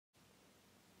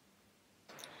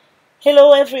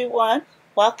Hello everyone,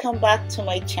 welcome back to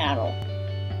my channel.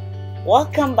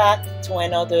 Welcome back to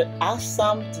another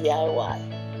awesome DIY.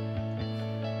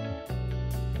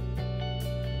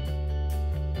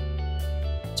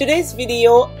 Today's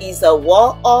video is a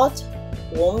wall art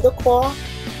home decor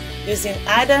using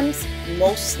items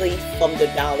mostly from the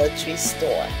Dollar Tree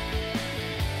store.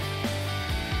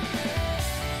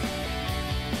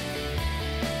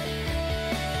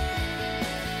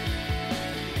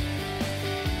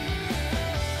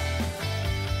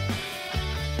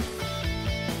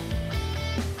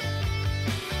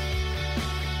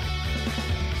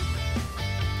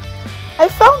 I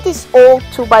found this old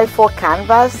 2x4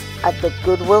 canvas at the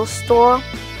Goodwill store.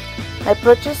 I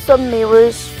purchased some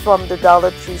mirrors from the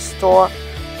Dollar Tree store,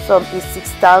 some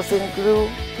E6000 glue,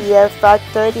 PL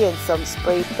 530 and some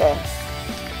spray paint.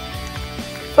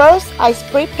 First, I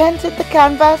spray painted the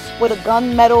canvas with a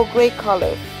gunmetal gray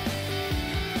color.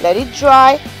 Let it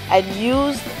dry and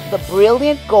used the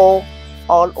brilliant gold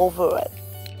all over it.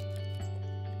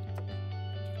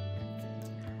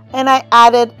 And I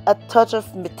added a touch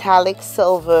of metallic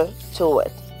silver to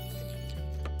it.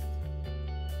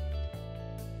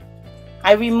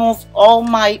 I removed all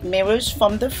my mirrors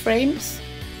from the frames,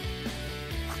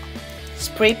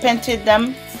 spray painted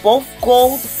them both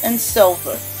gold and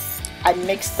silver. I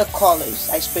mixed the colors.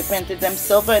 I spray painted them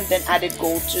silver and then added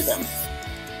gold to them.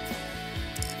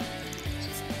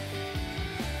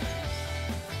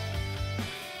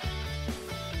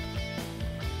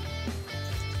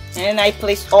 And I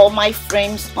place all my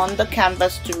frames on the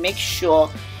canvas to make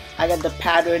sure I get the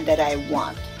pattern that I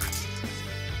want.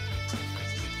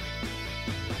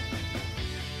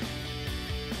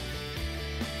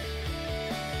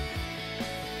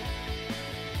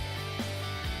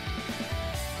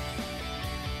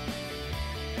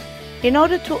 In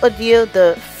order to adhere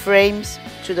the frames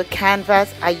to the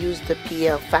canvas, I use the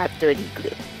PL 530 glue.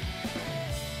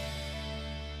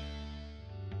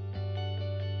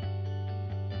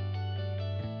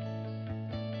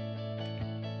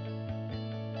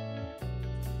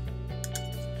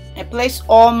 I place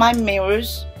all my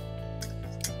mirrors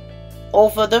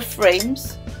over the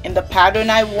frames in the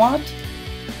pattern I want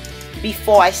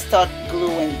before I start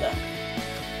gluing them.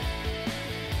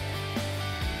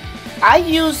 I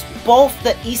use both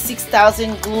the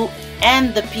E6000 glue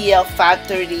and the PL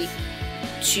 530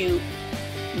 to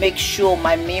make sure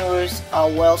my mirrors are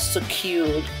well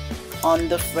secured on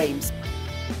the frames.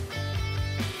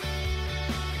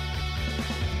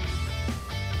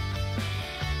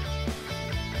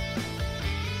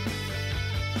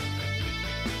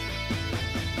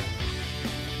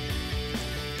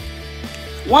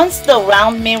 Once the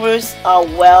round mirrors are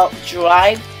well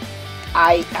dried,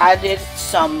 I added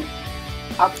some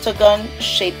octagon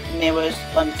shaped mirrors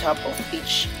on top of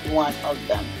each one of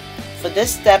them. For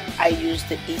this step, I used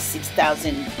the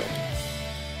E6000 glue.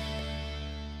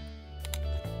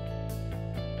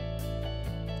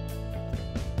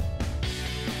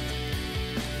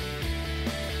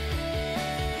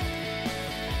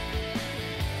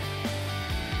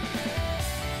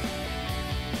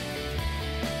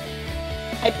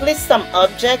 I placed some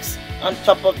objects on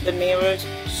top of the mirrors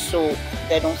so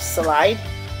they don't slide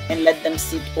and let them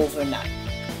sit overnight.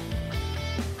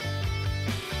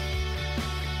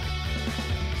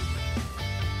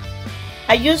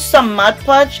 I used some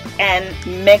MODPODGE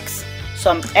and mixed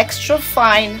some extra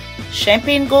fine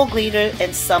champagne gold glitter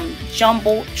and some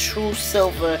jumbo true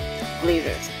silver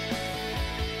glitter.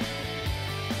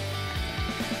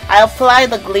 I apply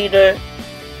the glitter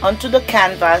onto the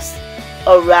canvas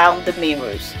around the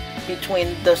mirrors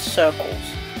between the circles.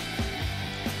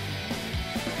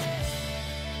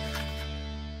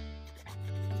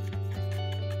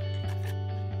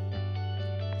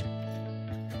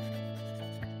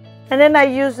 And then I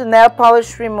use the nail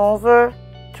polish remover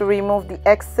to remove the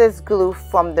excess glue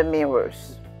from the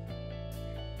mirrors.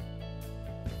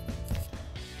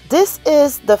 This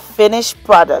is the finished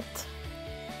product.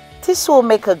 This will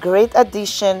make a great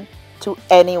addition to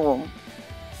any room.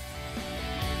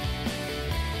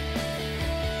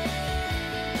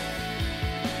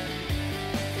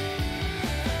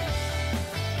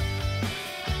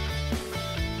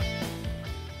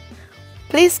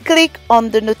 Please click on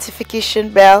the notification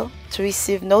bell to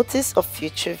receive notice of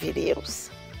future videos.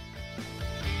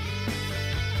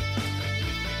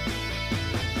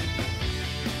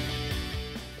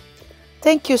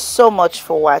 Thank you so much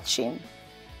for watching.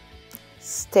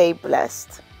 Stay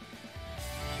blessed.